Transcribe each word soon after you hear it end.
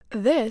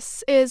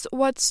This is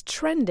what's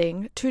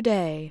trending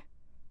today.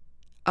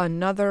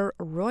 Another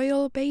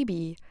royal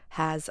baby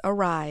has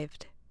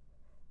arrived.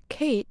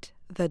 Kate,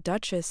 the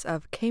Duchess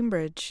of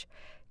Cambridge,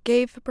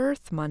 gave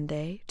birth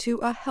Monday to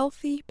a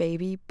healthy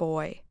baby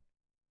boy.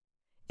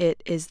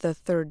 It is the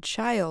third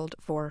child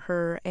for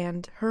her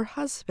and her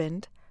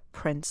husband,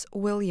 Prince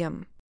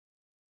William.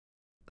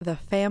 The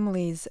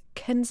family's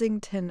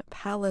Kensington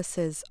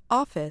Palace's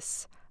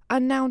office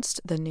announced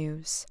the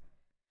news.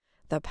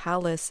 The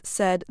palace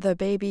said the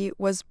baby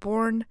was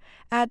born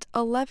at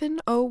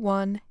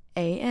 11:01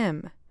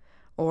 a.m.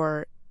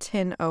 or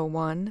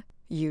 10:01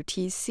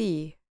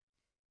 UTC.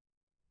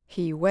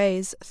 He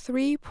weighs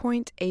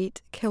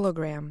 3.8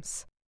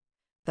 kilograms.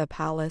 The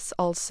palace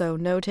also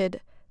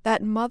noted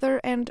that mother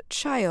and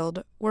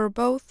child were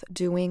both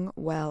doing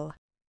well.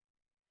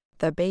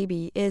 The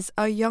baby is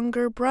a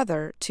younger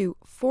brother to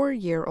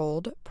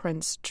 4-year-old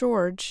Prince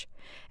George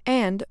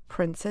and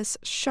Princess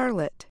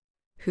Charlotte,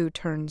 who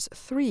turns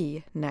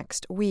 3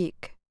 next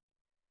week.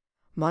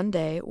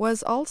 Monday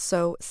was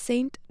also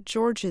St.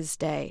 George's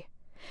Day,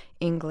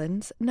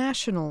 England's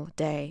national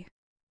day.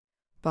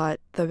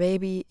 But the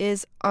baby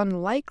is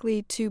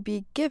unlikely to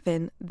be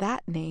given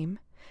that name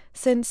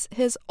since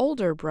his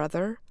older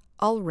brother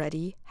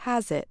already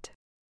has it.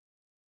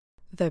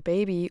 The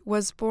baby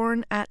was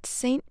born at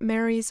St.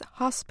 Mary's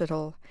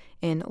Hospital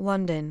in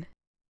London.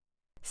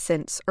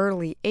 Since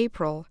early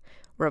April,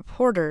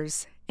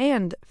 reporters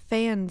and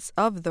fans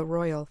of the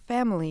royal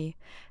family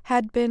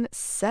had been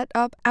set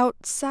up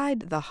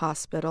outside the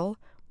hospital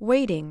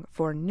waiting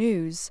for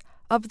news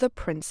of the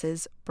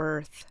prince's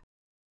birth.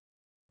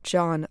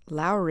 John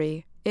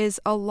Lowry is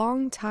a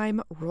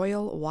longtime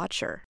royal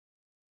watcher.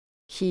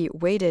 He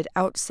waited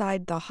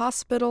outside the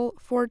hospital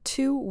for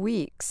 2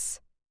 weeks.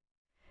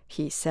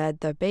 He said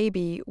the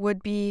baby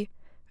would be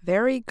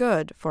very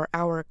good for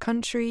our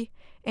country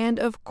and,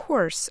 of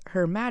course,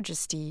 Her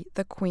Majesty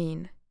the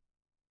Queen.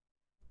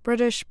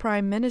 British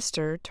Prime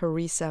Minister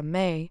Theresa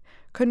May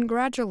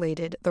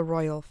congratulated the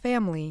royal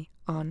family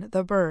on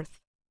the birth.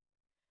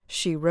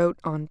 She wrote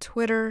on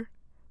Twitter,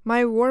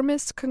 "My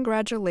warmest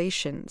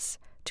congratulations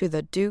to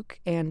the Duke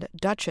and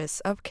Duchess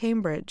of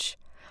Cambridge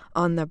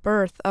on the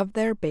birth of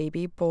their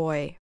baby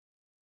boy.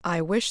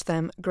 I wish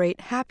them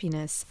great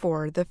happiness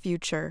for the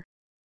future."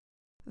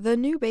 The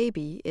new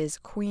baby is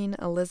Queen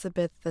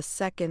Elizabeth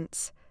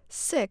II's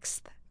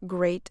 6th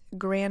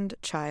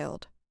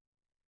great-grandchild.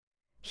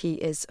 He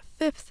is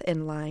 5th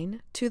in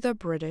line to the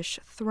British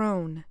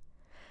throne,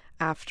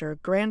 after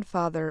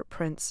grandfather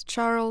Prince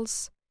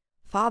Charles,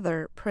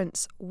 father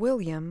Prince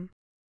William,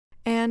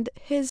 and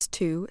his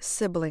 2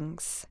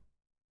 siblings.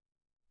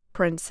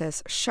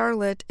 Princess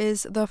Charlotte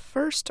is the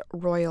first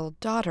royal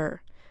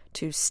daughter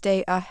to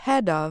stay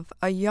ahead of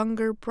a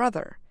younger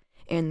brother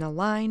in the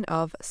line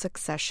of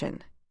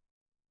succession.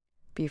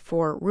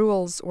 Before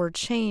rules were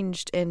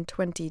changed in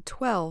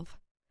 2012,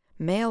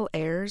 male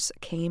heirs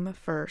came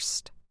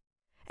first.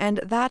 And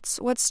that's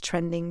what's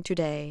trending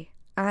today.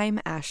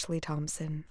 I'm Ashley Thompson.